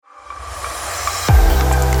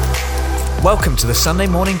Welcome to the Sunday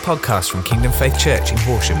morning podcast from Kingdom Faith Church in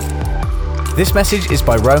Horsham. This message is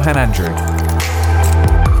by Rohan Andrew.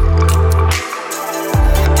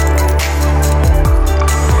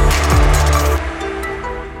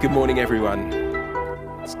 Good morning, everyone.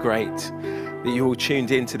 It's great that you all tuned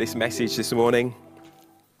in to this message this morning.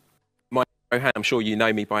 My name is Rohan. I'm sure you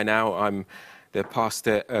know me by now. I'm the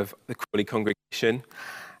pastor of the Crawley congregation.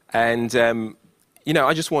 And,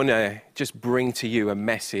 I just want to bring to you a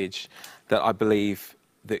message that I believe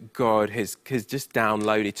that God has just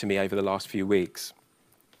downloaded to me over the last few weeks.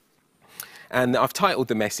 And I've titled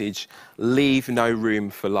the message, Leave No Room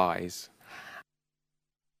for Lies.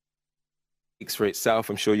 It speaks for itself.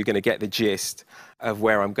 I'm sure you're going to get the gist of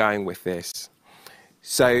where I'm going with this.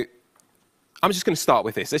 So I'm just going to start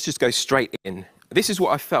with this. Let's just go straight in. This is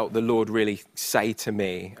what I felt the Lord really say to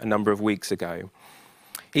me a number of weeks ago.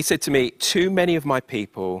 He said to me, too many of my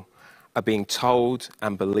people are being told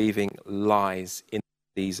and believing lies in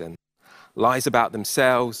this season. Lies about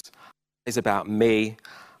themselves, lies about me,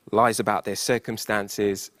 lies about their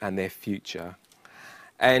circumstances and their future.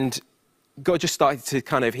 And God just started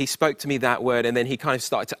to he spoke to me that word, and then he kind of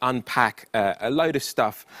started to unpack a load of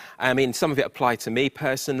stuff. I mean, some of it applied to me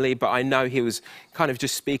personally, but I know he was kind of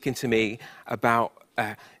just speaking to me about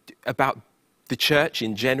the church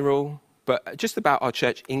in general, but just about our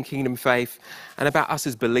church in Kingdom Faith and about us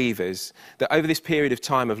as believers, that over this period of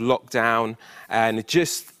time of lockdown and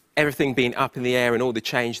just everything being up in the air and all the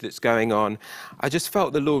change that's going on, I just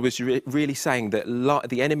felt the Lord was really saying that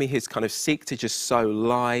the enemy has kind of seek to just sow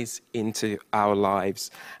lies into our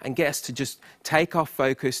lives and get us to just take our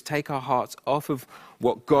focus, take our hearts off of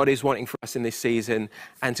what God is wanting for us in this season,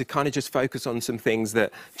 and to kind of just focus on some things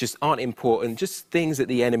that just aren't important, just things that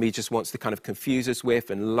the enemy just wants to kind of confuse us with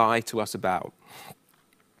and lie to us about.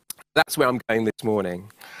 That's where I'm going this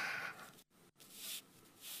morning.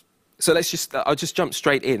 So I'll just jump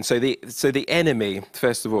straight in. So the enemy,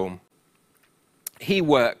 first of all, he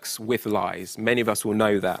works with lies. Many of us will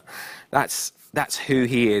know that. That's who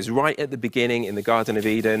he is. Right at the beginning in the Garden of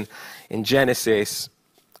Eden, in Genesis,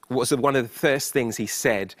 one of the first things he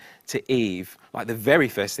said to Eve, like the very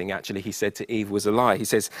first thing actually he said to Eve was a lie. He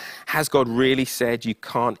says, has God really said you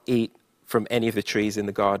can't eat from any of the trees in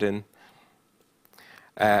the garden?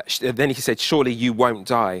 Then he said, surely you won't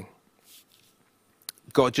die.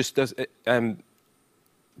 God just doesn't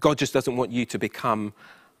want you to become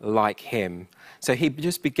like him. So he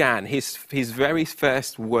just began, his very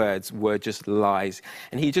first words were just lies.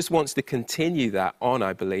 And he just wants to continue that on,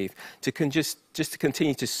 I believe, to to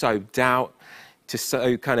continue to sow doubt, to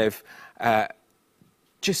sow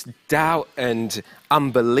just doubt and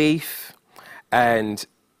unbelief and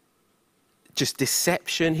just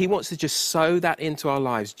deception. He wants to just sow that into our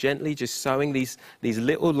lives, gently just sowing these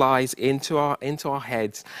little lies into our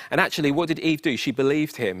heads. And actually, what did Eve do? She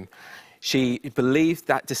believed him. She believed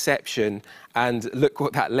that deception, and look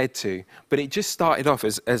what that led to. But it just started off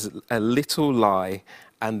as a little lie,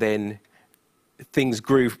 and then things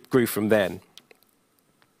grew from then.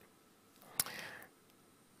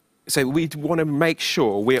 So we want to make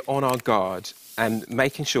sure we're on our guard and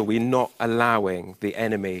making sure we're not allowing the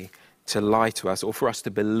enemy to lie to us or for us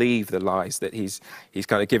to believe the lies that he's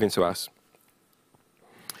kind of given to us.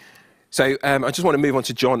 So I just want to move on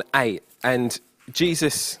to John 8. And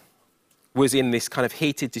Jesus was in this kind of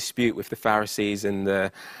heated dispute with the Pharisees and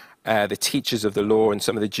the teachers of the law and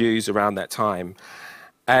some of the Jews around that time.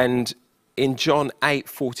 And in John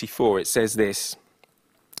 8:44, it says this.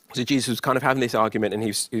 So Jesus was kind of having this argument, and he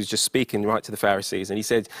was just speaking right to the Pharisees. And he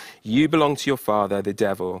said, you belong to your father, the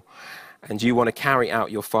devil, and you want to carry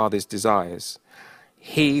out your father's desires.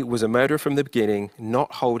 He was a murderer from the beginning,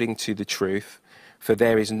 not holding to the truth, for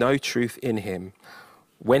there is no truth in him.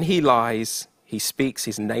 When he lies, he speaks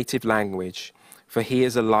his native language, for he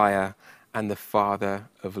is a liar and the father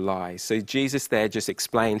of lies. So Jesus there just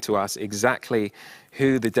explained to us exactly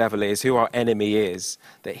who the devil is, who our enemy is,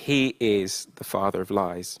 that he is the father of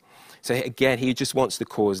lies. So again, he just wants to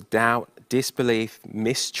cause doubt, disbelief,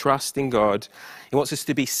 mistrust in God. He wants us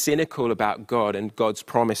to be cynical about God and God's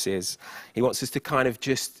promises. He wants us to kind of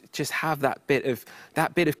just have that bit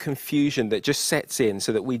of confusion that just sets in,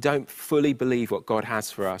 so that we don't fully believe what God has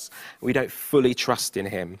for us. We don't fully trust in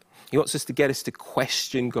him. He wants us to get us to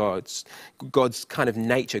question God's kind of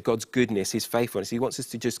nature, God's goodness, his faithfulness. He wants us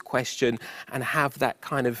to just question and have that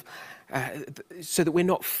kind of, so that we're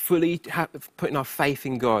not fully putting our faith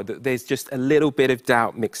in God, that there's just a little bit of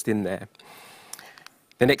doubt mixed in there.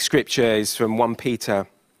 The next scripture is from 1 Peter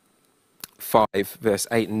 5, verse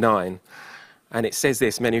 8 and 9. And it says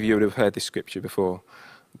this, many of you would have heard this scripture before.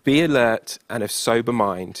 Be alert and of sober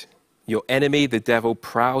mind. Your enemy, the devil,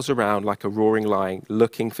 prowls around like a roaring lion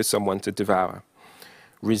looking for someone to devour.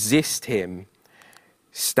 Resist him,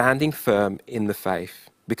 standing firm in the faith,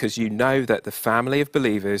 because you know that the family of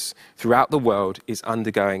believers throughout the world is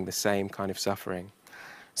undergoing the same kind of suffering.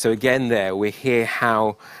 So again there, we hear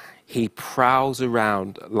how he prowls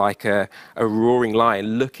around like a roaring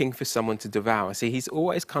lion looking for someone to devour. See, he's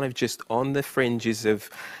always kind of just on the fringes of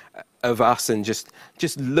us and just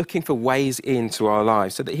looking for ways into our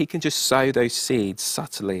lives so that he can just sow those seeds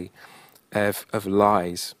subtly of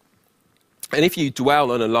lies. And if you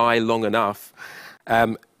dwell on a lie long enough,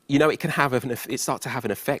 it can start to have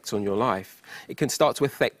an effect on your life. It can start to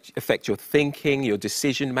affect your thinking, your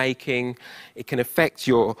decision making. It can affect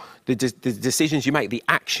the decisions you make, the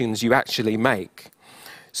actions you actually make.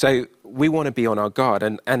 So we want to be on our guard.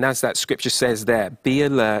 And as that scripture says there, be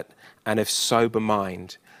alert and of sober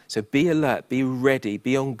mind. So be alert, be ready,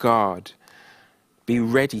 be on guard. Be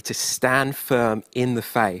ready to stand firm in the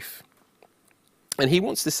faith. And he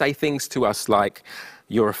wants to say things to us like,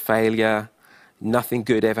 you're a failure. Nothing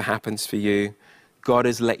good ever happens for you. God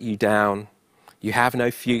has let you down. You have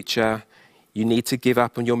no future. You need to give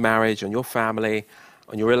up on your marriage, on your family,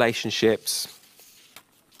 on your relationships,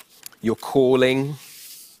 your calling.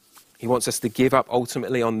 He wants us to give up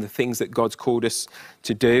ultimately on the things that God's called us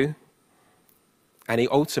to do. And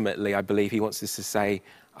ultimately, I believe he wants us to say,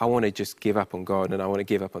 I want to just give up on God and I want to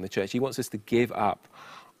give up on the church. He wants us to give up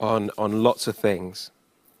on lots of things.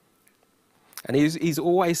 And he's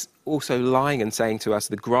always also lying and saying to us,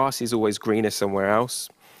 the grass is always greener somewhere else.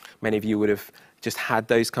 Many of you would have just had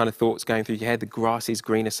those kind of thoughts going through your head. The grass is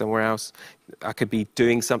greener somewhere else. I could be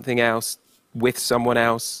doing something else with someone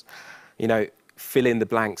else. Fill in the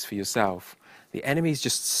blanks for yourself. The enemy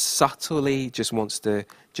just subtly just wants to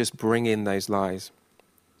just bring in those lies.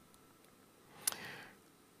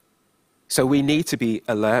 So we need to be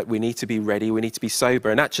alert, we need to be ready, we need to be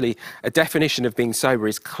sober. And actually, a definition of being sober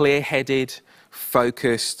is clear-headed,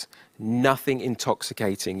 focused, nothing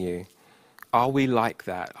intoxicating you. Are we like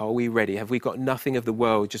that? Are we ready? Have we got nothing of the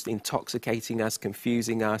world just intoxicating us,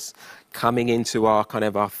 confusing us, coming into our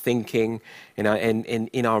thinking,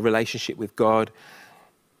 in our relationship with God?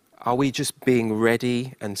 Are we just being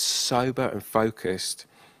ready and sober and focused,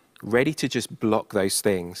 ready to just block those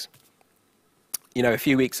things? A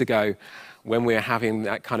few weeks ago, when we were having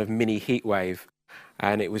that kind of mini heat wave,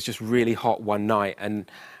 and it was just really hot one night,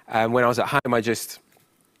 and when I was at home, I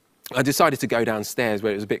decided to go downstairs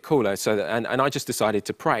where it was a bit cooler, and I just decided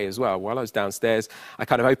to pray as well. While I was downstairs, I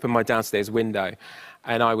kind of opened my downstairs window,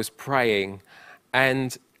 and I was praying,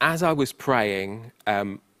 and as I was praying,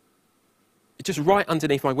 just right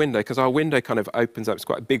underneath my window, because our window kind of opens up, it's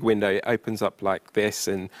quite a big window, it opens up like this,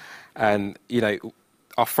 and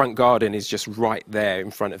our front garden is just right there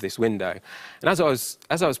in front of this window. And as I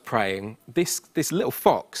was praying, this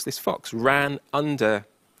fox ran under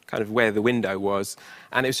kind of where the window was,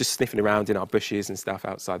 and it was just sniffing around in our bushes and stuff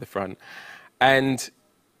outside the front. And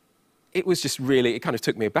it was just really, it kind of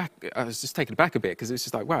took me aback. I was just taken aback a bit because it was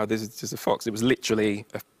just like, wow, there's just a fox. It was literally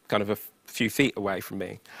a few feet away from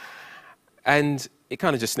me. And it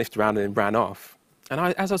kind of just sniffed around and then ran off. And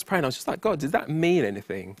as I was praying, I was just like, God, did that mean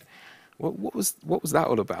anything? What was that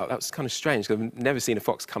all about? That was kind of strange, because I've never seen a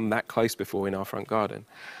fox come that close before in our front garden.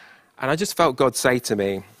 And I just felt God say to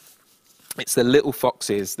me, it's the little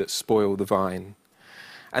foxes that spoil the vine.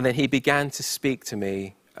 And then he began to speak to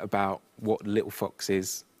me about what little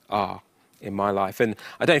foxes are in my life. And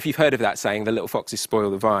I don't know if you've heard of that saying, the little foxes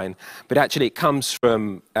spoil the vine, but actually it comes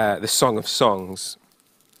from the Song of Songs,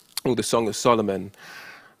 or the Song of Solomon.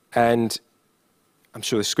 And I'm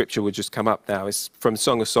sure the scripture would just come up now. It's from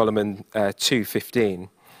Song of Solomon 2:15.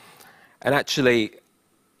 And actually,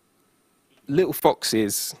 little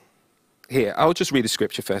foxes, here, I'll just read the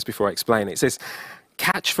scripture first before I explain it. It says,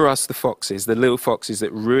 catch for us the foxes, the little foxes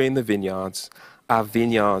that ruin the vineyards, our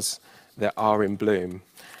vineyards that are in bloom.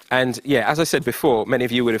 And yeah, as I said before, many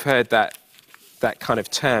of you would have heard that kind of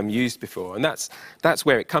term used before, and that's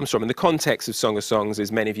where it comes from. And the context of Song of Songs,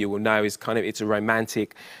 as many of you will know, is it's a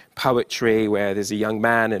romantic poetry where there's a young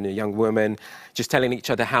man and a young woman just telling each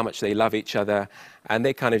other how much they love each other, and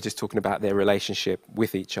they're kind of just talking about their relationship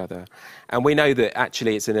with each other. And we know that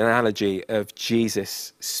actually it's an analogy of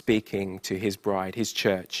Jesus speaking to his bride, his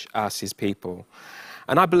church, us, his people.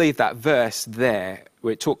 And I believe that verse there,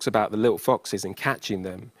 where it talks about the little foxes and catching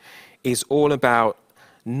them, is all about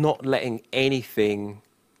not letting anything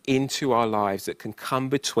into our lives that can come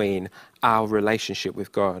between our relationship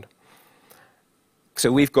with God.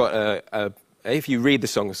 So we've got if you read the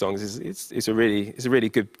Song of Songs, it's a really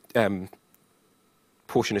good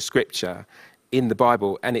portion of scripture in the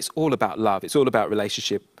Bible, and it's all about love. It's all about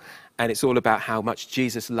relationship. and it's all about how much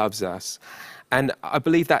Jesus loves us. And I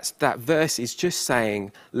believe that verse is just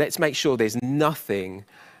saying, let's make sure there's nothing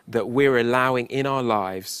that we're allowing in our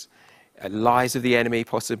lives, lies of the enemy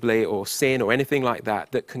possibly, or sin or anything like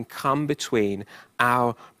that, that can come between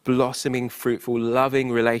our blossoming, fruitful, loving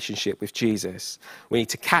relationship with Jesus. We need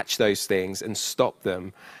to catch those things and stop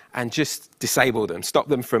them and just disable them, stop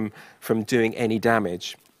them from doing any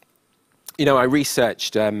damage. You know, I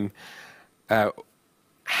researched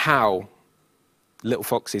how little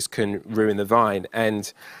foxes can ruin the vine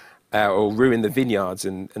and or ruin the vineyards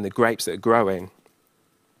and the grapes that are growing.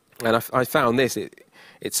 And I found this.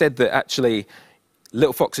 It said that actually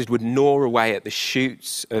little foxes would gnaw away at the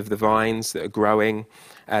shoots of the vines that are growing,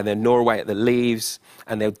 and they'll gnaw away at the leaves,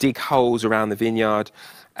 and they'll dig holes around the vineyard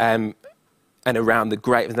and around the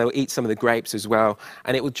grapes, and they'll eat some of the grapes as well.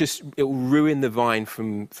 And it will ruin the vine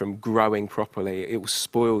from growing properly. It will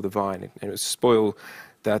spoil the vine, and it will spoil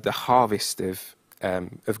the harvest of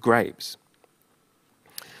grapes.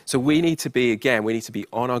 So we need to be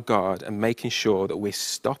on our guard and making sure that we're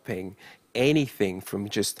stopping anything from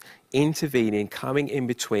just intervening, coming in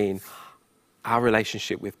between our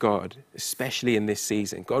relationship with God, especially in this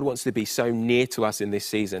season. God wants to be so near to us in this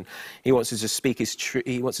season. He wants us to speak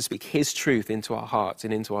He wants to speak His truth into our hearts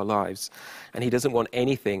and into our lives. And He doesn't want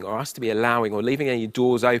anything or us to be allowing or leaving any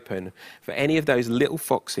doors open for any of those little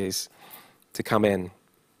foxes to come in.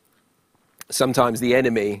 Sometimes the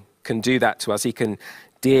enemy can do that to us. He can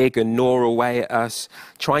dig and gnaw away at us,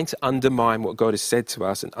 trying to undermine what God has said to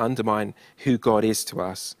us and undermine who God is to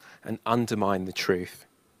us and undermine the truth.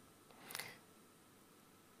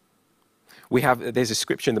 There's a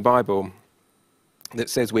scripture in the Bible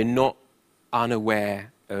that says we're not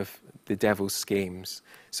unaware of the devil's schemes.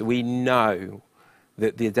 So we know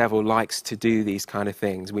that the devil likes to do these kind of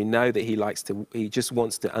things. We know that he just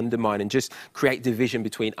wants to undermine and just create division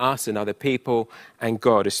between us and other people and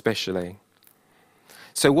God especially.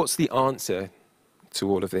 So what's the answer to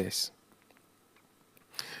all of this?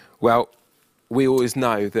 Well, we always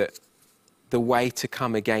know that the way to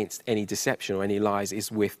come against any deception or any lies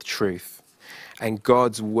is with truth. And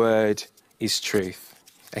God's word is truth.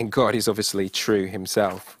 And God is obviously true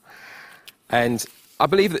himself. And I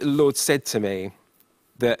believe that the Lord said to me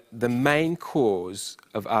that the main cause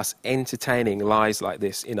of us entertaining lies like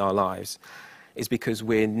this in our lives is because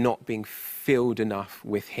we're not being filled enough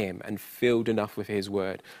with him and filled enough with his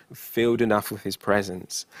word, filled enough with his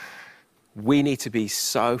presence. We need to be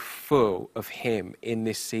so full of him in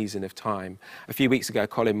this season of time. A few weeks ago,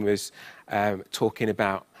 Colin was talking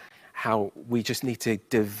about how we just need to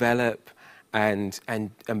develop and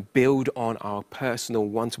build on our personal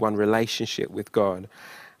one-to-one relationship with God.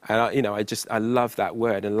 And I love that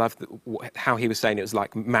word and love how he was saying it was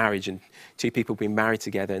like marriage and two people being married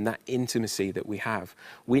together and that intimacy that we have.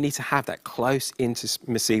 We need to have that close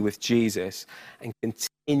intimacy with Jesus and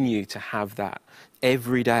continue to have that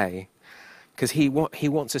every day. Because he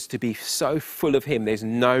wants us to be so full of him. There's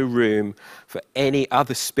no room for any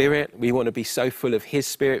other spirit. We want to be so full of his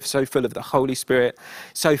spirit, so full of the Holy Spirit,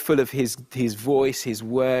 so full of his voice, his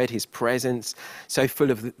word, his presence, so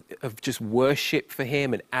full of just worship for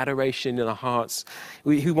him and adoration in our hearts.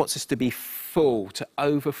 He wants us to be full to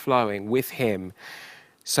overflowing with him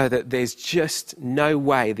so that there's just no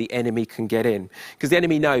way the enemy can get in. Because the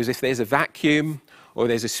enemy knows if there's a vacuum or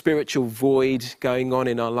there's a spiritual void going on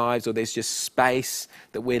in our lives, or there's just space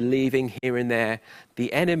that we're leaving here and there,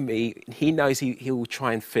 the enemy, he knows he'll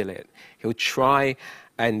try and fill it. He'll try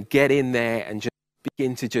and get in there and just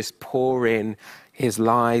begin to just pour in his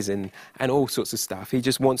lies and all sorts of stuff. He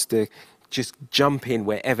just wants to just jump in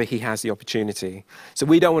wherever he has the opportunity. So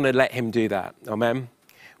we don't want to let him do that. Amen?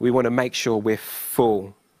 We want to make sure we're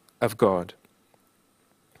full of God.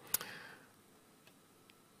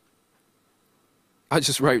 I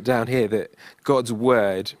just wrote down here that God's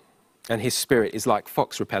word and his spirit is like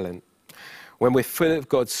fox repellent. When we're full of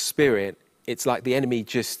God's spirit, it's like the enemy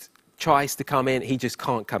just tries to come in. He just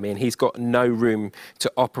can't come in. He's got no room to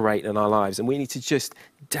operate in our lives. And we need to just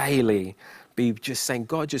daily be just saying,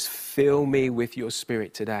 God, just fill me with your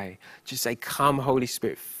spirit today. Just say, come, Holy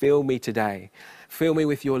Spirit, fill me today. Fill me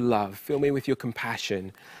with your love. Fill me with your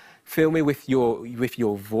compassion. Fill me with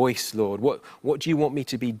your voice, Lord. What do you want me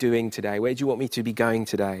to be doing today? Where do you want me to be going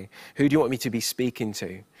today? Who do you want me to be speaking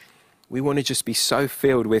to? We want to just be so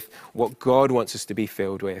filled with what God wants us to be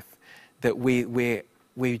filled with, that we're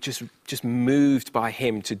just moved by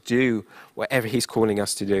him to do whatever he's calling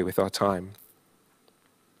us to do with our time.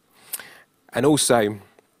 And also,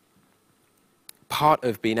 part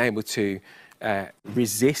of being able to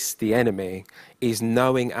resist the enemy is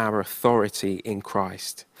knowing our authority in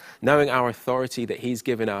Christ, knowing our authority that he's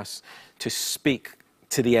given us to speak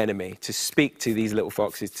to the enemy, to speak to these little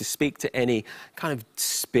foxes, to speak to any kind of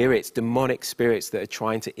spirits, demonic spirits that are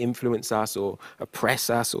trying to influence us or oppress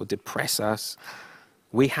us or depress us.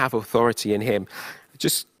 We have authority in him.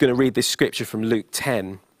 Just going to read this scripture from Luke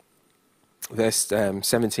 10, verse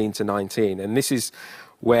 17 to 19. And this is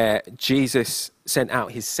where Jesus sent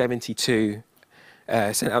out 72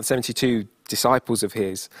 disciples of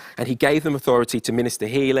his, and he gave them authority to minister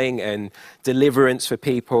healing and deliverance for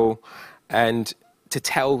people, and to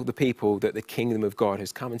tell the people that the kingdom of God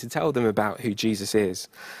has come, and to tell them about who Jesus is.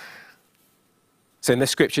 So in the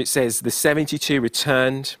scripture it says, the 72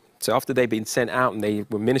 returned. So after they'd been sent out and they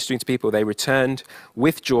were ministering to people, they returned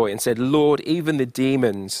with joy and said, Lord, even the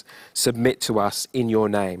demons submit to us in your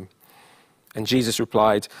name. And Jesus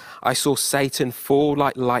replied, I saw Satan fall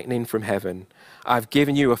like lightning from heaven. I've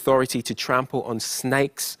given you authority to trample on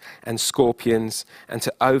snakes and scorpions and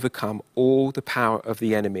to overcome all the power of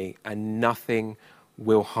the enemy, and nothing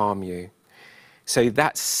will harm you. So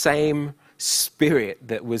that same spirit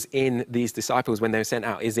that was in these disciples when they were sent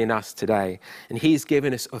out is in us today. And he's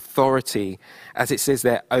given us authority, as it says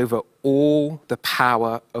there, over all the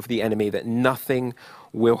power of the enemy, that nothing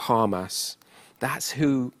will harm us. That's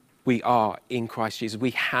who we are in Christ Jesus.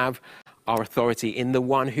 We have our authority in the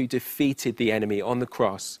one who defeated the enemy on the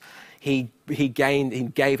cross. He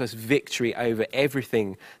gave us victory over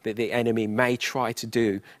everything that the enemy may try to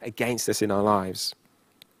do against us in our lives.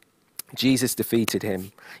 Jesus defeated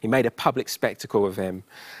him. He made a public spectacle of him,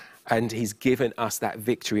 and he's given us that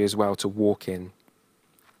victory as well to walk in.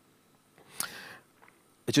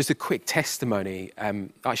 Just a quick testimony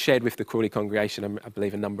I shared with the Crawley congregation, I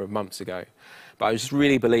believe, a number of months ago, but I just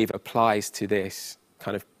really believe it applies to this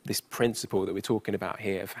principle that we're talking about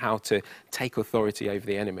here of how to take authority over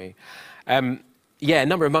the enemy. A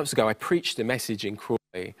number of months ago, I preached a message in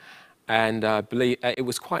Crawley, and I believe it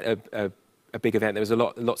was quite a big event. There was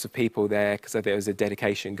lots of people there because there was a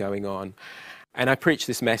dedication going on. And I preached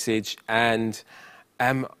this message, and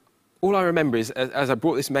all I remember is as I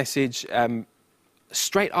brought this message,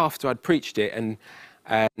 straight after I'd preached it, and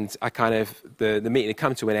I the meeting had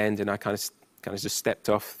come to an end, and I kind of just stepped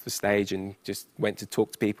off the stage and just went to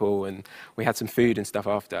talk to people, and we had some food and stuff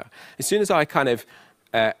after. As soon as I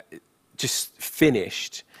just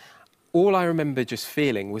finished, all I remember just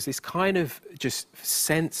feeling was this kind of just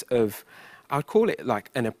sense of, I'd call it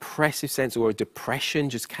like an oppressive sense or a depression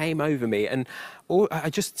just came over me. And I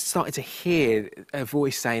just started to hear a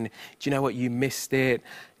voice saying, do you know what, you missed it.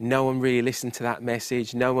 No one really listened to that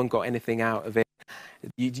message. No one got anything out of it.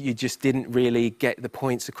 You just didn't really get the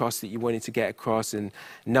points across that you wanted to get across, and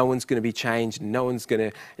no one's going to be changed.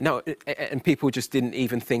 And people just didn't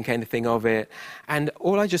even think anything of it. And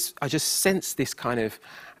I just sensed this kind of,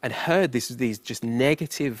 and heard these just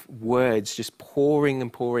negative words just pouring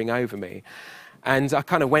and pouring over me. And I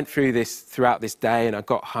kind of went throughout this day, and I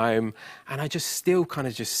got home, and I just still kind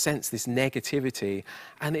of just sensed this negativity.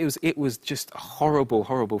 And it was just a horrible,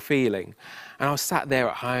 horrible feeling. And I was sat there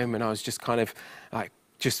at home, and I was just kind of like,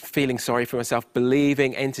 just feeling sorry for myself,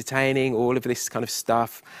 entertaining all of this kind of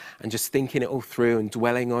stuff, and just thinking it all through and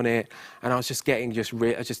dwelling on it. And I was just getting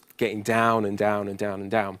down and down and down and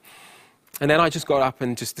down. And then I just got up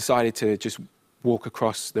and just decided to just walk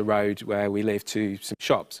across the road where we live to some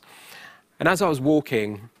shops. And as I was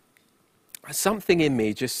walking, something in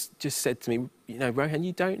me just said to me, Rohan,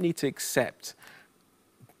 you don't need to accept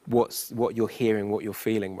what you're hearing, what you're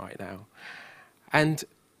feeling right now. And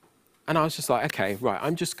I was just like, okay, right,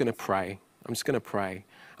 I'm just going to pray. I'm just going to pray.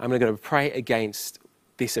 I'm going to pray against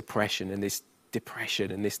this oppression and this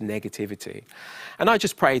depression and this negativity. And I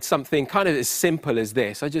just prayed something kind of as simple as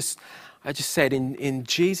this. I just said, in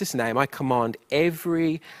Jesus' name, I command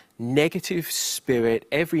every negative spirit,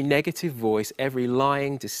 every negative voice, every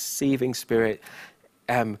lying, deceiving spirit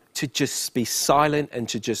to just be silent and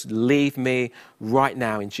to just leave me right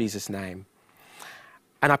now in Jesus' name.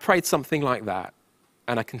 And I prayed something like that,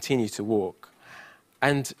 and I continued to walk.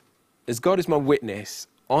 And as God is my witness,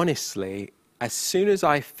 honestly, as soon as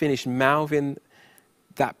I finished mouthing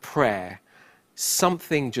that prayer,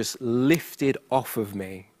 something just lifted off of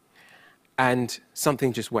me. And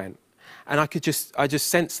something just went. And I just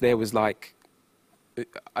sensed there was like,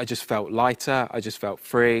 I just felt lighter, I just felt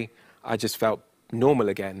free, I just felt normal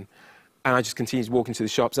again. And I just continued walking to the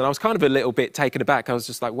shops. And I was kind of a little bit taken aback. I was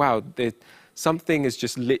just like, wow, something has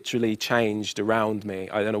just literally changed around me.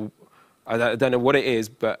 I don't know what it is,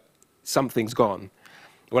 but something's gone.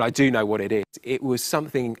 Well, I do know what it is. It was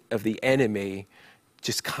something of the enemy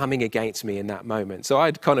just coming against me in that moment. So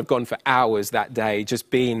I'd kind of gone for hours that day, just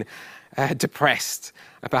being depressed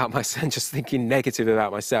about myself, just thinking negative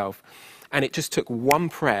about myself. And it just took one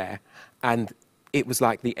prayer, and it was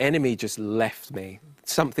like the enemy just left me.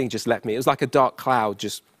 Something just left me. It was like a dark cloud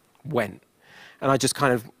just went. And I just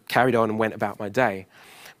kind of carried on and went about my day.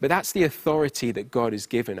 But that's the authority that God has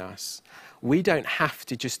given us. We don't have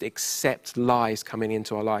to just accept lies coming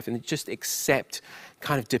into our life and just accept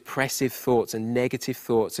kind of depressive thoughts and negative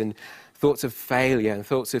thoughts and thoughts of failure and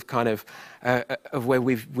thoughts of kind of where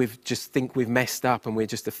we've just think we've messed up and we're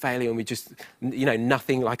just a failure and we just,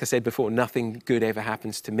 nothing, like I said before, nothing good ever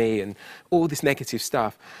happens to me and all this negative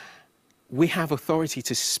stuff. We have authority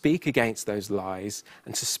to speak against those lies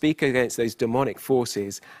and to speak against those demonic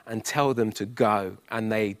forces and tell them to go,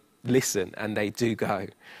 and they listen and they do go.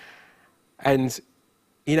 And,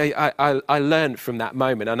 I learned from that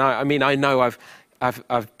moment. And I know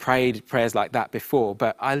I've prayed prayers like that before,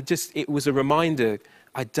 but it was a reminder,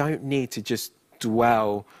 I don't need to just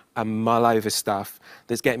dwell and mull over stuff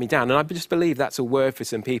that's getting me down. And I just believe that's a word for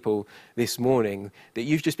some people this morning, that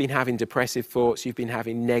you've just been having depressive thoughts, you've been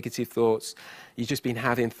having negative thoughts, you've just been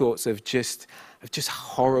having thoughts of just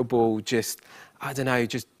horrible, just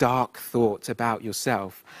dark thoughts about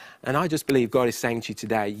yourself. And I just believe God is saying to you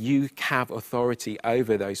today, you have authority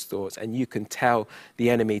over those thoughts, and you can tell the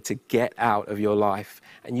enemy to get out of your life,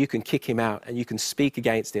 and you can kick him out, and you can speak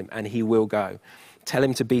against him, and he will go. Tell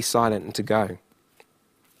him to be silent and to go.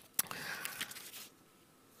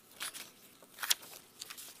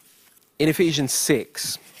 In Ephesians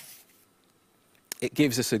 6, it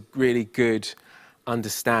gives us a really good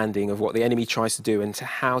understanding of what the enemy tries to do and to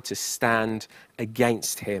how to stand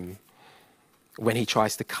against him when he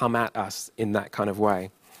tries to come at us in that kind of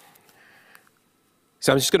way.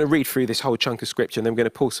 So I'm just going to read through this whole chunk of scripture, and then I'm going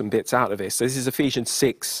to pull some bits out of this. So this is Ephesians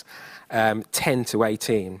 6, 10 to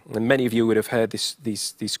 18. And many of you would have heard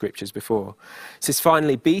these scriptures before. It says,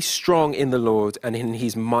 "Finally, be strong in the Lord and in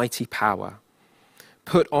his mighty power.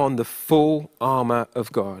 Put on the full armor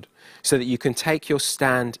of God so that you can take your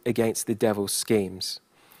stand against the devil's schemes.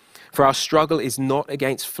 For our struggle is not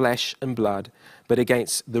against flesh and blood, but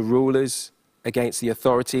against the rulers, against the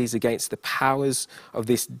authorities, against the powers of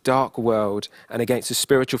this dark world, and against the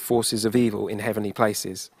spiritual forces of evil in heavenly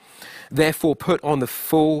places. Therefore, put on the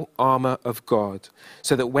full armor of God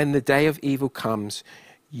so that when the day of evil comes,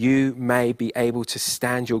 you may be able to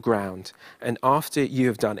stand your ground. And after you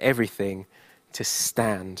have done everything, to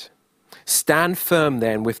stand. Stand firm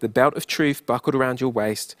then with the belt of truth buckled around your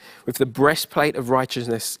waist, with the breastplate of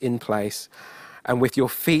righteousness in place, and with your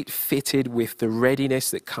feet fitted with the readiness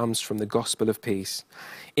that comes from the gospel of peace.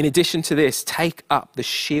 In addition to this, take up the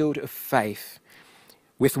shield of faith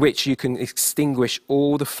with which you can extinguish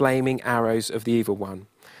all the flaming arrows of the evil one."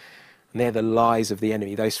 And they're the lies of the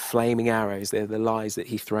enemy, those flaming arrows, they're the lies that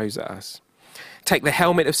he throws at us. "Take the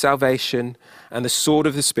helmet of salvation and the sword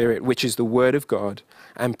of the Spirit, which is the word of God,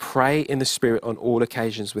 and pray in the Spirit on all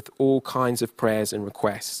occasions with all kinds of prayers and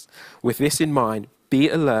requests. With this in mind, be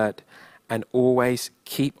alert and always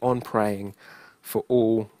keep on praying for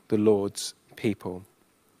all the Lord's people."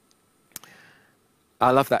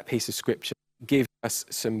 I love that piece of scripture. It gives us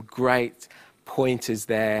some great pointers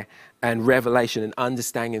there and revelation and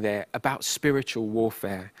understanding there about spiritual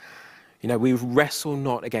warfare. We wrestle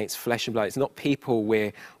not against flesh and blood. It's not people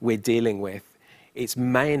we're dealing with. It's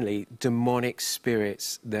mainly demonic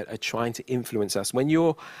spirits that are trying to influence us. When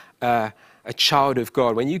you're a child of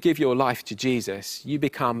God, when you give your life to Jesus, you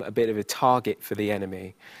become a bit of a target for the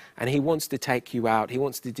enemy. And he wants to take you out. He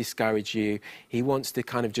wants to discourage you. He wants to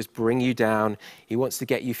kind of just bring you down. He wants to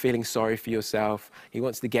get you feeling sorry for yourself. He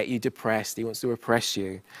wants to get you depressed. He wants to oppress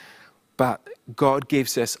you. But God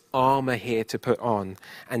gives us armor here to put on.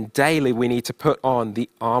 And daily we need to put on the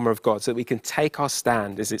armor of God so that we can take our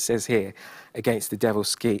stand, as it says here, against the devil's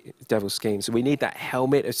schemes. So we need that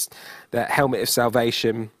helmet of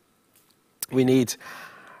salvation. We need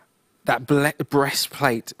that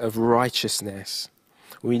breastplate of righteousness.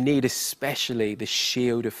 We need especially the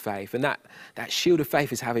shield of faith. And that shield of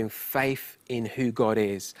faith is having faith in who God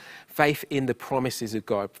is, faith in the promises of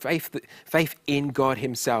God, faith in God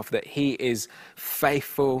himself, that he is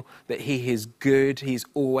faithful, that he is good, he's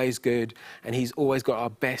always good, and he's always got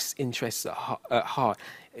our best interests at heart.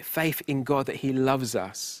 Faith in God that he loves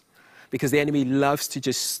us, because the enemy loves to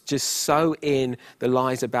just sow in the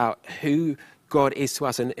lies about who God is to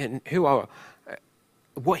us and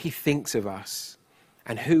what he thinks of us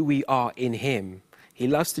and who we are in him. He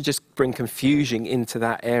loves to just bring confusion into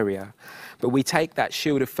that area. But we take that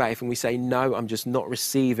shield of faith and we say, no, I'm just not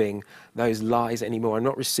receiving those lies anymore. I'm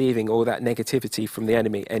not receiving all that negativity from the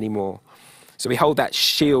enemy anymore. So we hold that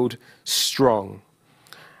shield strong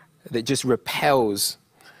that just repels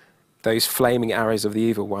those flaming arrows of the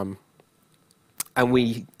evil one. And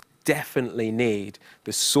we definitely need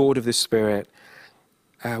the sword of the Spirit,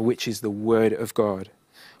 which is the Word of God.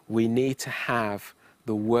 We need to have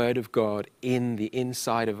the Word of God in the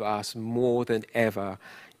inside of us more than ever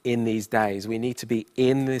in these days. We need to be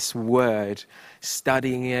in this Word,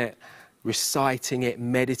 studying it, reciting it,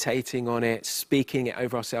 meditating on it, speaking it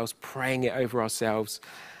over ourselves, praying it over ourselves,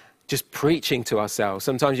 just preaching to ourselves.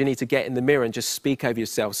 Sometimes you need to get in the mirror and just speak over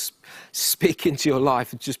yourself, speak into your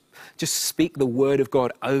life, just speak the Word of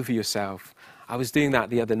God over yourself. I was doing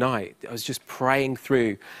that the other night. I was just praying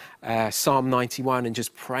through Psalm 91 and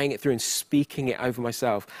just praying it through and speaking it over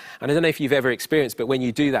myself. And I don't know if you've ever experienced, but when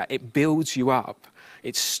you do that, it builds you up.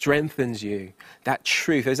 It strengthens you. That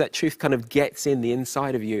truth, as that truth kind of gets in the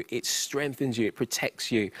inside of you, it strengthens you, it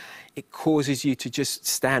protects you. It causes you to just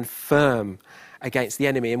stand firm against the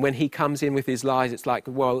enemy. And when he comes in with his lies, it's like,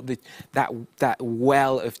 well, that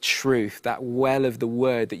well of truth, that well of the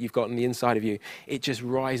Word that you've got on the inside of you, it just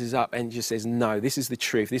rises up and just says, no, this is the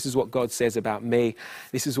truth. This is what God says about me.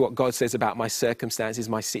 This is what God says about my circumstances,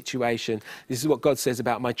 my situation. This is what God says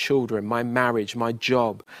about my children, my marriage, my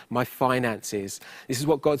job, my finances. This is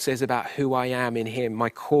what God says about who I am in him, my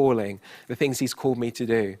calling, the things he's called me to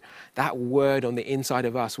do. That Word on the inside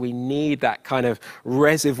of us, we need that kind of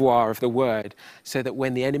reservoir of the Word, so that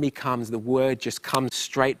when the enemy comes, the Word just comes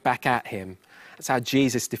straight back at him. That's how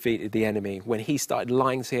Jesus defeated the enemy. When he started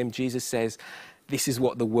lying to him, Jesus says, this is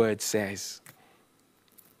what the Word says.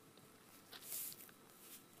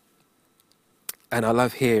 And I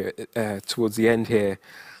love here, towards the end here,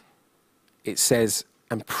 it says,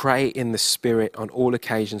 and pray in the Spirit on all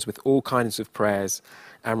occasions with all kinds of prayers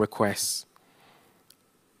and requests.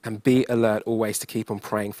 And be alert always to keep on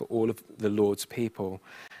praying for all of the Lord's people.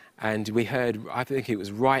 And we heard, I think it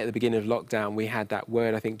was right at the beginning of lockdown, we had that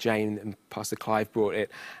word, I think Jane and Pastor Clive brought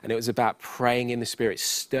it, and it was about praying in the Spirit,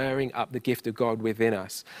 stirring up the gift of God within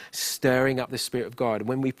us, stirring up the Spirit of God.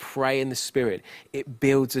 When we pray in the Spirit, it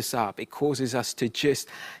builds us up. It causes us to just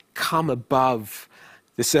come above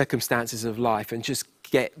the circumstances of life and just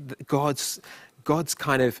get God's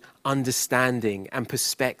kind of understanding and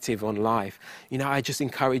perspective on life. You know, I just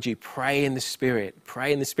encourage you, pray in the Spirit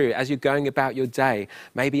as you're going about your day,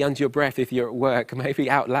 maybe under your breath if you're at work, maybe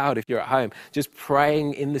out loud if you're at home, just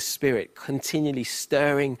praying in the Spirit, continually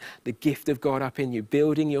stirring the gift of God up in you,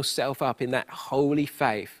 building yourself up in that holy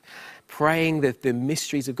faith, praying the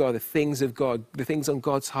mysteries of God, the things of God, the things on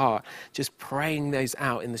God's heart, just praying those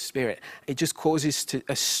out in the Spirit. It just causes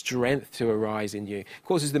a strength to arise in you. It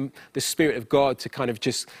causes the Spirit of God to kind of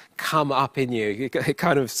just come up in you. It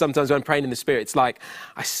kind of, sometimes when I'm praying in the Spirit, it's like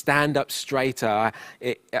I stand up straighter.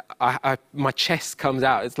 My chest comes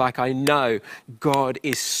out. It's like I know God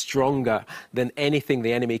is stronger than anything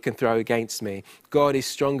the enemy can throw against me. God is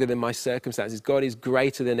stronger than my circumstances. God is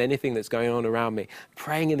greater than anything that's going on around me.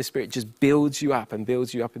 Praying in the Spirit just builds you up and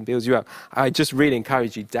builds you up and builds you up. I just really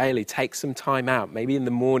encourage you daily, take some time out, maybe in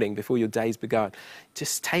the morning before your day's begun.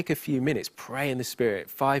 Just take a few minutes, pray in the Spirit,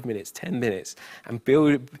 5 minutes, 10 minutes, and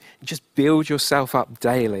just build yourself up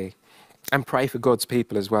daily and pray for God's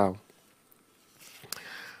people as well.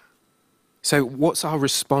 So what's our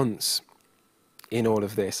response in all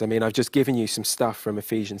of this? I mean, I've just given you some stuff from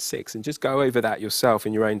Ephesians 6, and just go over that yourself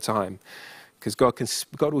in your own time, because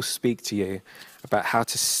God will speak to you about how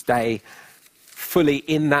to stay fully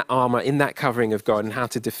in that armor, in that covering of God, and how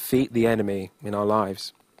to defeat the enemy in our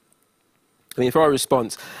lives. I mean, for our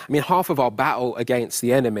response, I mean, half of our battle against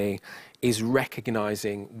the enemy is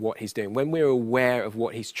recognizing what he's doing. When we're aware of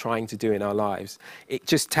what he's trying to do in our lives, it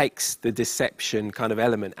just takes the deception kind of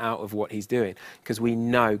element out of what he's doing, because we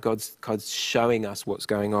know God's showing us what's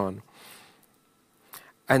going on.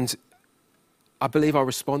 And I believe our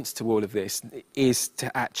response to all of this is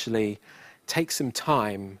to actually take some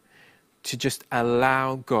time to just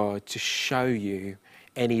allow God to show you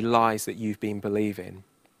any lies that you've been believing.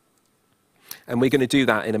 And we're going to do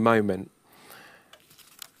that in a moment.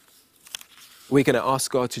 We're going to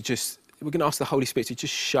ask we're going to ask the Holy Spirit to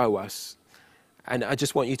just show us. And I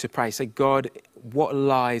just want you to pray. Say, God, what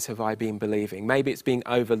lies have I been believing? Maybe it's been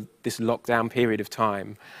over this lockdown period of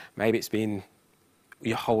time. Maybe it's been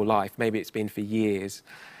your whole life. Maybe it's been for years.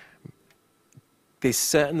 There's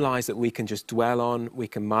certain lies that we can just dwell on, we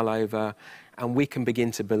can mull over, and we can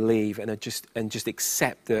begin to believe and just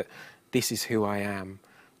accept that this is who I am,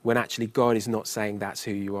 when actually God is not saying that's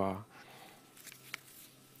who you are.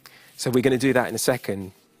 So we're going to do that in a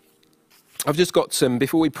second.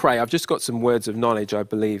 Before we pray, I've just got some words of knowledge I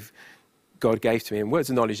believe God gave to me. And words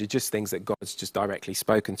of knowledge are just things that God's just directly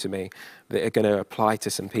spoken to me that are going to apply to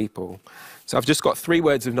some people. So I've just got 3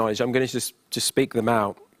 words of knowledge. I'm going to just speak them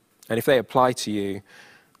out. And if they apply to you,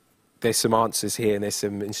 there's some answers here and there's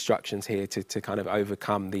some instructions here to kind of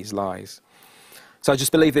overcome these lies. So I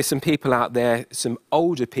just believe there's some people out there, some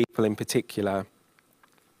older people in particular,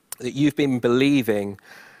 that you've been believing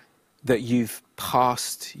that you've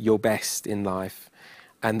passed your best in life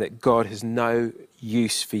and that God has no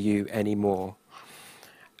use for you anymore.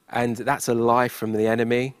 And that's a lie from the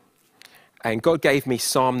enemy. And God gave me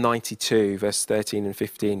Psalm 92, verse 13 and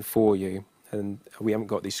 15 for you. And we haven't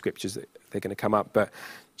got these scriptures that they're going to come up, but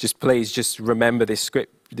please remember this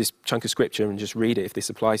chunk of scripture and just read it if this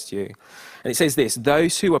applies to you. And it says this: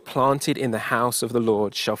 those who are planted in the house of the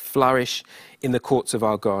Lord shall flourish in the courts of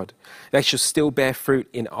our God. They shall still bear fruit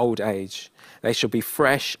in old age. They shall be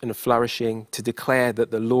fresh and flourishing to declare that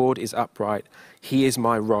the Lord is upright. He is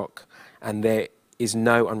my rock, and there is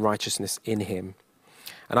no unrighteousness in him.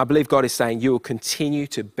 And I believe God is saying you will continue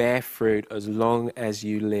to bear fruit as long as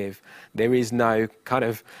you live. There is no kind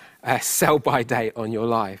of sell-by date on your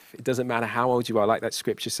life. It doesn't matter how old you are, like that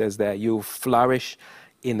scripture says there, you'll flourish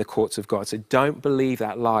in the courts of God. So don't believe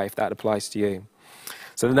that lie if that applies to you.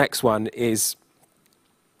 So the next one is,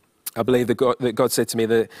 I believe that God said to me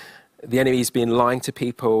that the enemy has been lying to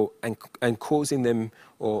people and causing them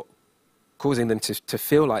to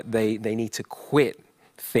feel like they need to quit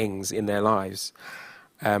things in their lives.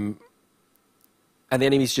 And the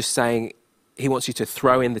enemy's just saying he wants you to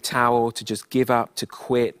throw in the towel, to just give up, to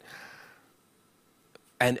quit.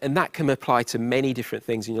 And that can apply to many different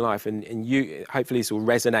things in your life. And you, hopefully this will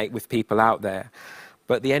resonate with people out there.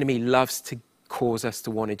 But the enemy loves to cause us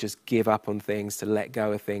to want to just give up on things, to let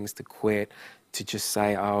go of things, to quit, to just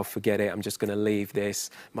say, oh, forget it, I'm just going to leave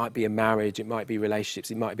this. It might be a marriage, it might be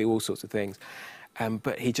relationships, it might be all sorts of things.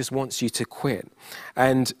 But he just wants you to quit.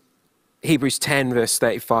 And Hebrews 10, verse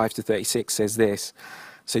 35 to 36 says this: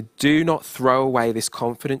 so do not throw away this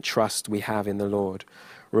confident trust we have in the Lord.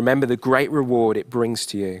 Remember the great reward it brings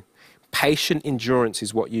to you. Patient endurance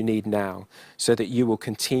is what you need now, so that you will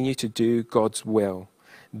continue to do God's will.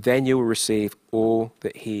 Then you will receive all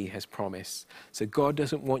that he has promised. So God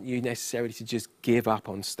doesn't want you necessarily to just give up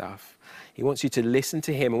on stuff. He wants you to listen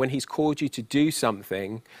to him. And when he's called you to do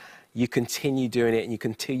something, you continue doing it and you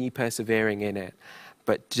continue persevering in it.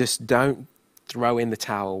 But just don't throw in the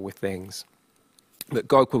towel with things. But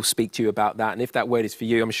God will speak to you about that. And if that word is for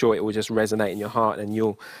you, I'm sure it will just resonate in your heart and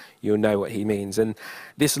you'll know what he means. And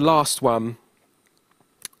this last one,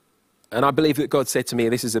 and I believe that God said to me,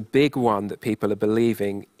 this is a big one that people are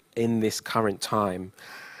believing in this current time.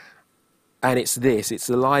 And it's this: it's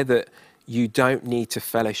the lie that you don't need to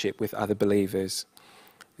fellowship with other believers,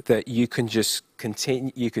 that you can just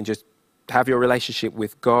continue, you can just have your relationship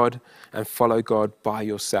with God and follow God by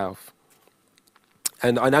yourself.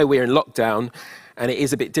 And I know we're in lockdown and it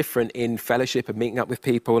is a bit different in fellowship and meeting up with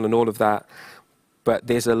people and all of that. But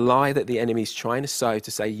there's a lie that the enemy's trying to sow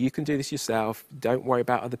to say, you can do this yourself. Don't worry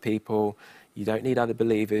about other people. You don't need other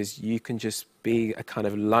believers. You can just be a kind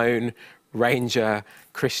of lone ranger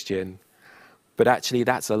Christian. But actually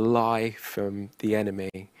that's a lie from the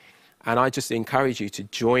enemy. And I just encourage you to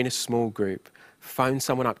join a small group, phone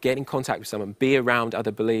someone up, get in contact with someone, be around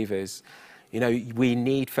other believers. You know, we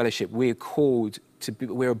need fellowship. We're called to be,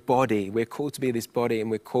 we're a body. We're called to be this body,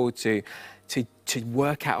 and we're called to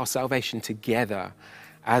work out our salvation together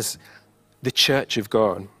as the church of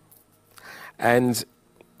God. And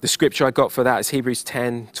the scripture I got for that is Hebrews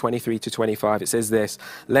 10, 23 to 25. It says this: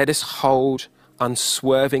 let us hold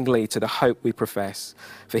unswervingly to the hope we profess,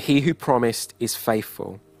 for he who promised is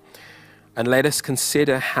faithful. And let us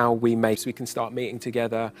consider how we can start meeting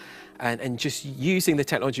together and just using the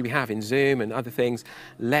technology we have in Zoom and other things.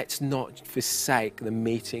 Let's not forsake the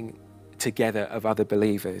meeting together of other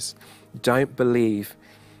believers. Don't believe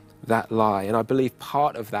that lie. And I believe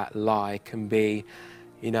part of that lie can be,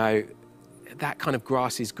 you know, that kind of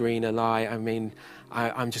grass is greener lie. I mean,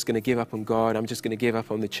 I'm just going to give up on God. I'm just going to give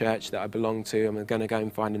up on the church that I belong to. I'm going to go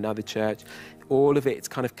and find another church. All of it's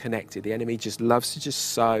kind of connected. The enemy just loves to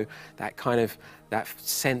just sow that kind of, that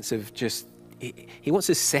sense of just, he wants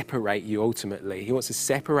to separate you ultimately. He wants to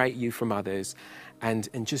separate you from others and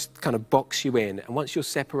just kind of box you in. And once you're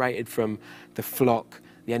separated from the flock,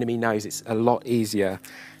 the enemy knows it's a lot easier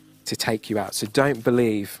to take you out. So don't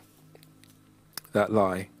believe that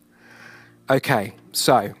lie. Okay,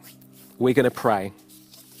 so we're going to pray.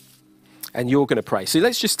 And you're going to pray. So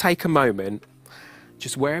let's just take a moment,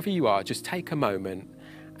 just wherever you are, just take a moment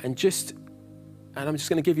and I'm just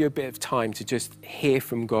going to give you a bit of time to just hear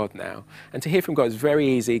from God now. And to hear from God is very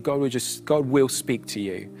easy. God will speak to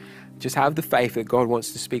you. Just have the faith that God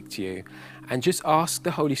wants to speak to you, and just ask the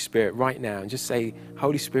Holy Spirit right now and just say,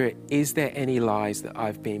 Holy Spirit, is there any lies that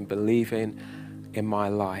I've been believing in my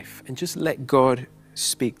life? And just let God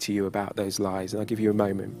speak to you about those lies. And I'll give you a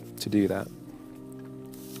moment to do that.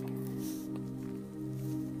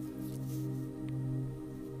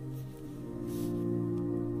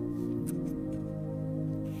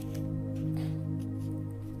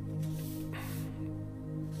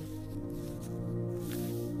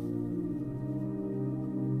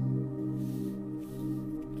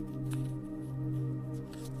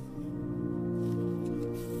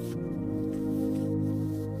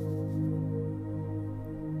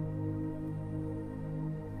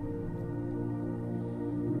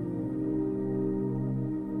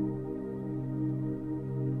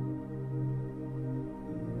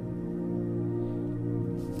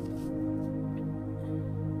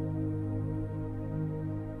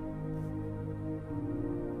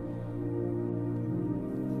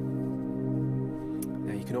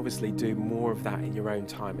 You can obviously do more of that in your own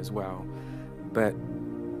time as well. But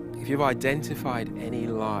if you've identified any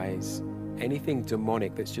lies, anything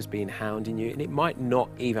demonic that's just been hounding you, and it might not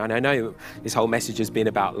even, and I know this whole message has been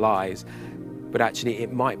about lies, but actually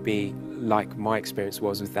it might be like my experience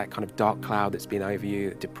was with that kind of dark cloud that's been over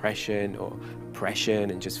you, depression or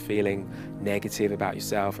oppression, and just feeling negative about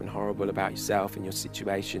yourself and horrible about yourself and your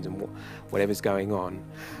situations and whatever's going on.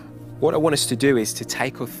 What I want us to do is to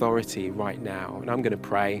take authority right now, and I'm going to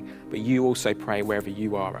pray, but you also pray wherever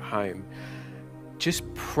you are at home. Just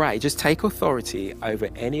pray, just take authority over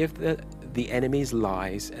any of the enemy's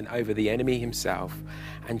lies and over the enemy himself,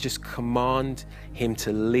 and just command him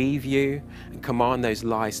to leave you and command those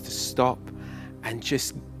lies to stop, and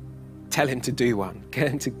just tell him to do one, get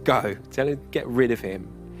him to go, tell him to get rid of him.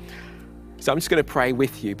 So I'm just going to pray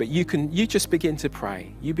with you, but you just begin to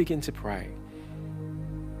pray. You begin to pray.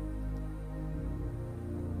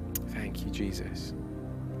 Thank you, Jesus.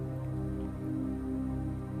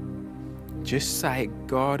 Just say,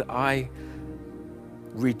 God, I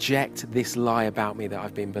reject this lie about me that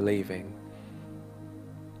I've been believing.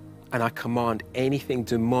 And I command anything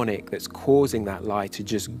demonic that's causing that lie to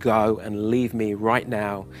just go and leave me right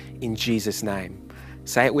now in Jesus' name.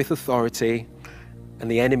 Say it with authority,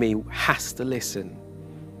 and the enemy has to listen.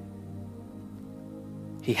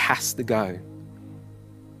 He has to go.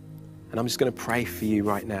 And I'm just going to pray for you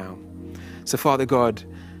right now. So Father God,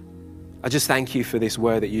 I just thank you for this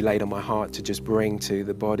word that you laid on my heart to just bring to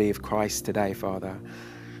the body of Christ today, Father.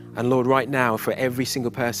 And Lord, right now, for every single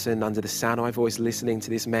person under the sound of my voice listening to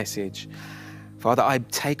this message, Father, I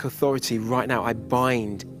take authority right now. I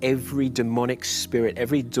bind every demonic spirit,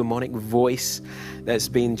 every demonic voice that's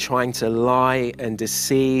been trying to lie and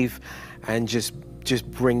deceive and just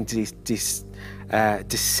bring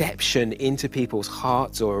deception into people's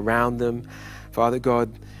hearts or around them. Father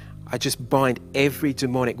God, I just bind every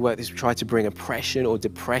demonic work that's tried to bring oppression or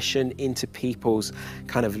depression into people's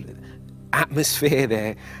kind of atmosphere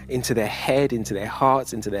there, into their head, into their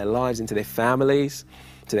hearts, into their lives, into their families,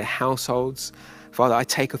 to their households. Father, I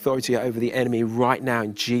take authority over the enemy right now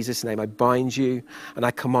in Jesus' name. I bind you and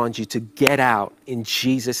I command you to get out in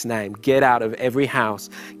Jesus' name. Get out of every house,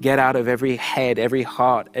 get out of every head, every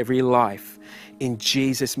heart, every life in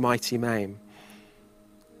Jesus' mighty name.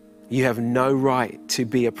 You have no right to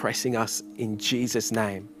be oppressing us in Jesus'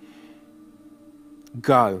 name.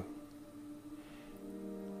 Go.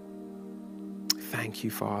 Thank you,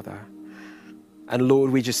 Father. And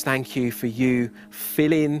Lord, we just thank you for you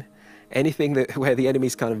filling anything where the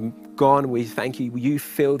enemy's kind of gone. We thank you. You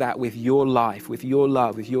fill that with your life, with your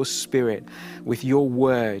love, with your spirit, with your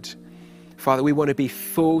word. Father, we want to be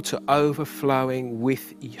full to overflowing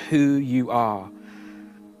with who you are.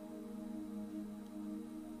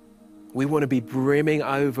 We want to be brimming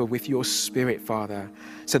over with your spirit, Father,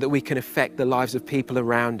 so that we can affect the lives of people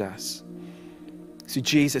around us. So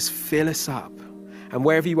Jesus, fill us up. And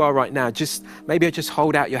wherever you are right now, maybe just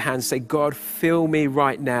hold out your hands, say, God, fill me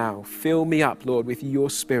right now. Fill me up, Lord, with your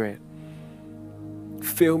spirit.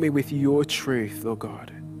 Fill me with your truth, Lord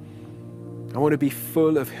God. I want to be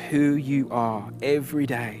full of who you are every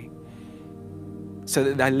day, so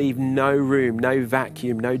that I leave no room, no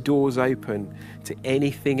vacuum, no doors open to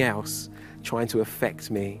anything else trying to affect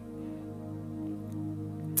me.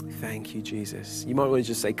 Thank you, Jesus. You might want to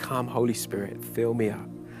just say, come, Holy Spirit, fill me up.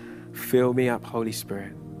 Fill me up, Holy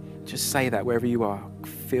Spirit. Just say that wherever you are.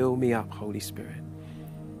 Fill me up, Holy Spirit.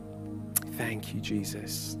 Thank you,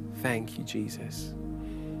 Jesus. Thank you, Jesus.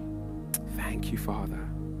 Thank you, Father.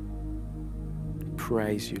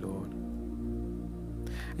 Praise you, Lord.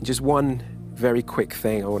 And just one very quick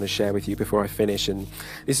thing I want to share with you before I finish. And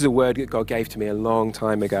this is a word that God gave to me a long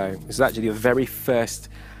time ago. This is actually the very first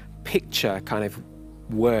picture kind of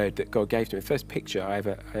word that God gave to me, the first picture I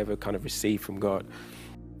ever kind of received from God.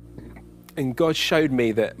 And God showed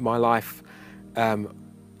me that my life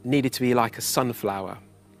needed to be like a sunflower.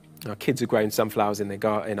 Our kids are growing sunflowers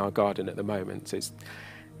in our garden at the moment. So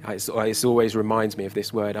it always reminds me of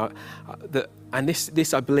this word. And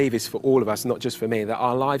this I believe is for all of us, not just for me, that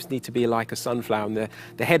our lives need to be like a sunflower. And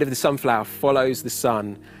the head of the sunflower follows the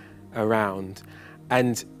sun around.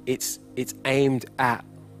 And it's aimed at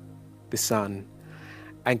the sun.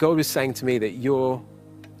 And God was saying to me that your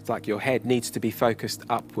head needs to be focused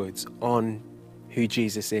upwards on who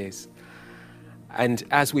Jesus is. And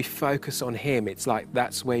as we focus on him, it's like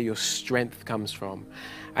that's where your strength comes from.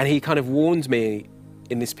 And he kind of warned me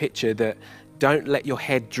in this picture that don't let your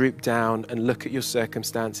head droop down and look at your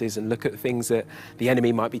circumstances and look at things that the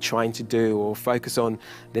enemy might be trying to do, or focus on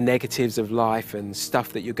the negatives of life and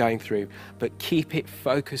stuff that you're going through, but keep it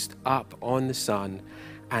focused up on the sun.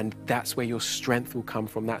 And that's where your strength will come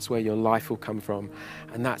from. That's where your life will come from.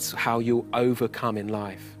 And that's how you'll overcome in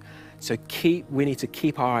life. So we need to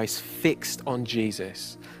keep our eyes fixed on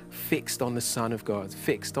Jesus, fixed on the Son of God,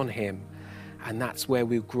 fixed on him. And that's where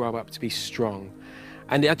we'll grow up to be strong.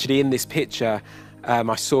 And actually in this picture,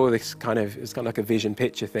 I saw this it was kind of like a vision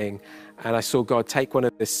picture thing. And I saw God take one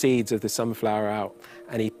of the seeds of the sunflower out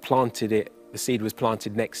and he planted it. The seed was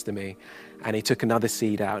planted next to me. And he took another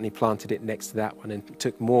seed out and he planted it next to that one and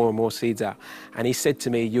took more and more seeds out. And he said to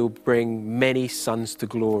me, you'll bring many sons to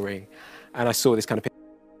glory. And I saw this kind of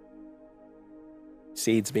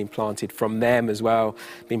seeds being planted from them as well,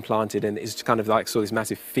 being planted, and it's kind of like saw this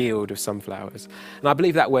massive field of sunflowers. And I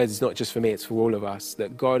believe that word is not just for me, it's for all of us,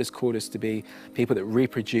 that God has called us to be people that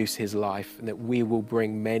reproduce his life, and that we will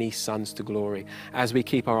bring many sons to glory as we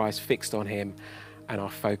keep our eyes fixed on him and our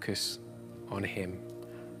focus on him.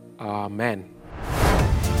 Amen.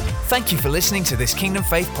 Thank you for listening to this Kingdom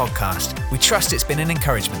Faith podcast. We trust it's been an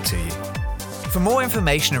encouragement to you. For more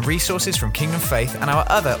information and resources from Kingdom Faith and our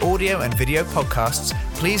other audio and video podcasts,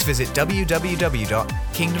 please visit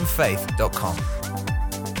www.kingdomfaith.com.